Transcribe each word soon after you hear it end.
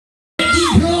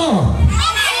go?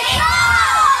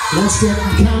 Let's get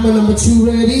camera number 2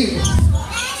 ready.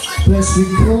 Press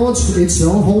record. It's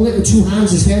on. Hold it with 2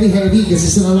 hands. It's very heavy because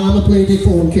it's an alarm plated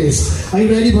phone case. Are you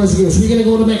ready, boys and girls? We're going to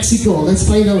go to Mexico. Let's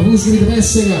find out who's going to be the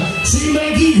best singer. Sing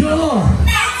Mexico!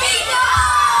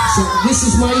 So this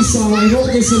is my song. I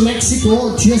wrote this in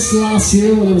Mexico just last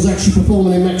year when I was actually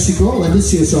performing in Mexico. Like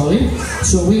this year, sorry.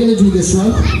 So we're going to do this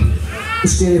one.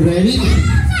 Let's get it ready.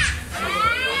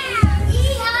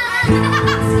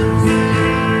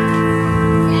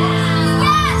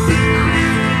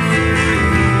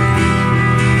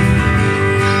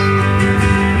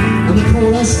 And the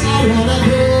chorus, I wanna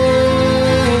go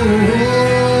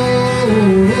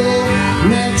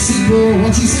Mexico.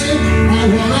 What she said? I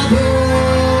wanna go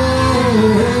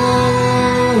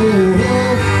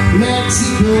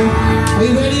Mexico. Are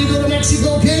you ready to go to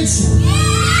Mexico, kids?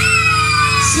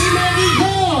 See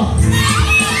Mexico!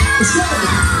 Let's go!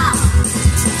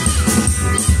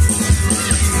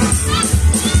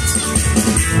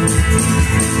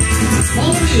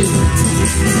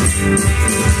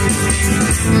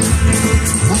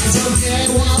 I don't care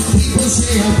what people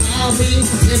say about me.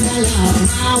 Live my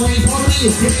life, I wait for me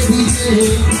every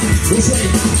day. They say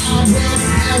I'm wet,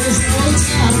 there is no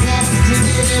time left.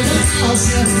 Drinking in the house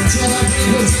till I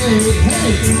bring a day.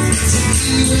 Hey,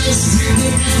 tequilas,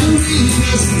 drinking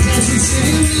margaritas, dancing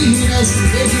senoritas,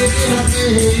 living in a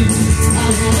day. I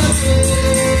wanna go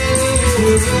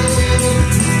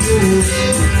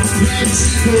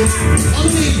Mexico,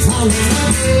 only I wanna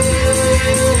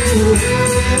go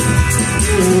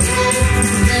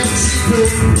Mexico,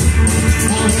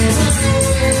 I wanna go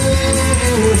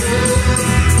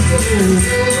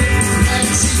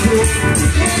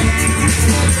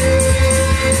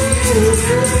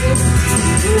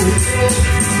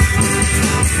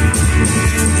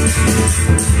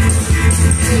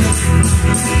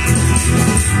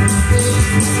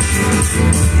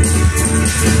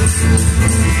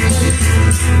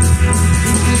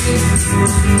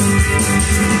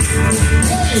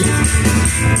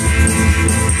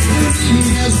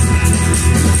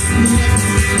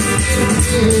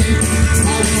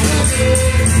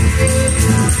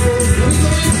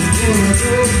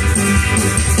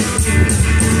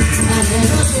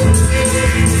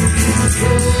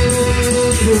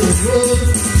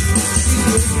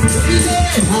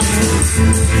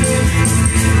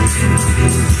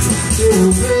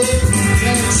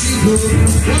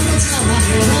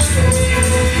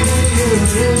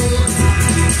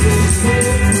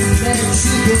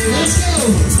Mexico, let's go!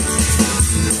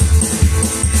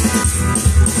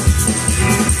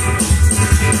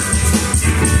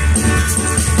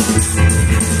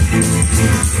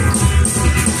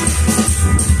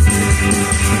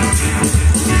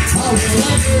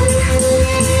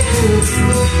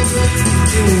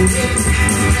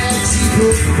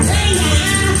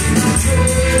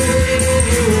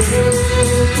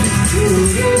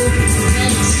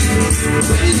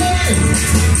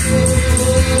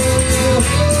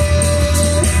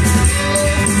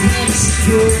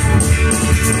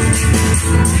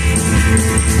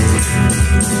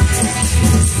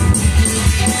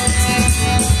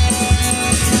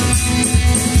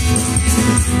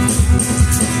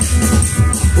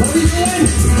 What are we doing?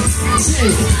 Say,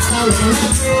 I wanna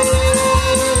go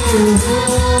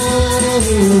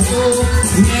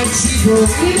Mexico.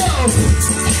 Here we go.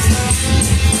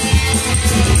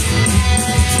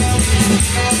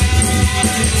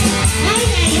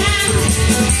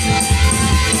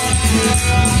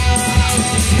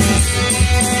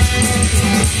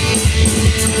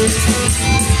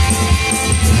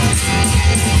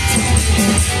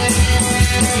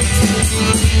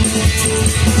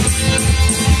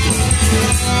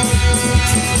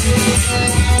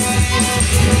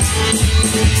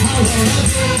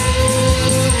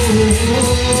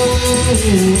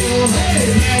 Hey,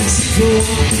 Mexico,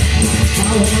 I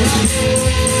wanna go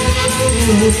Mexico, I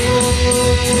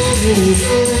wanna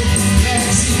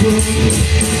go Mexico, I wanna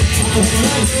go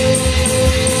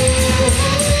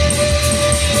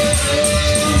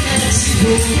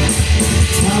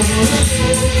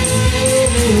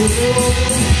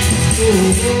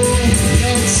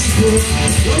Mexico.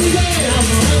 Where we going? I wanna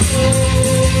go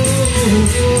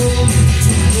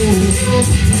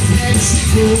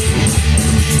Mexico,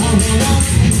 I wanna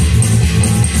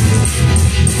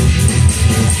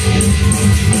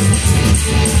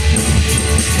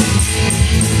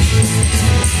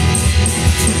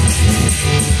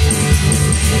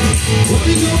where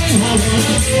we going? I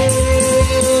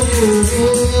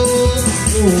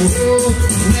wanna go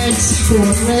Mexico.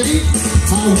 Ready?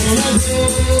 I wanna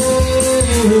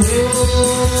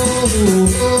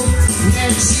go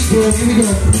Mexico. Here we go.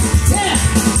 Yeah.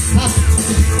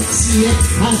 see it,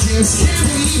 I just can't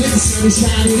believe it. The sun is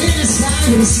shining in the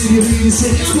sky, in the city of Eden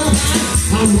City on my back.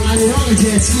 I'm riding on a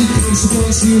jet ski, coast to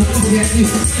coast, you won't forget me.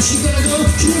 Where's she gonna go?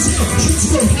 She wants to go, she wants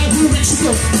to go, Cancun,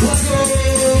 Mexico. Let's go.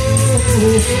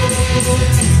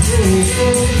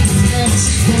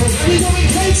 Mexico. Are we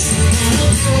going, Kate?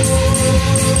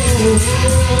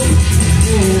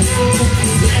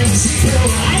 Mexico.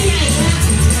 Ay, ay,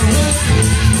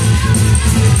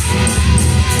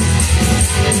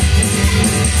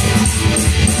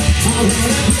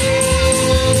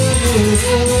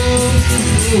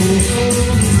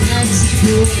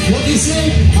 Mexico. What do you say?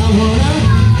 I wanna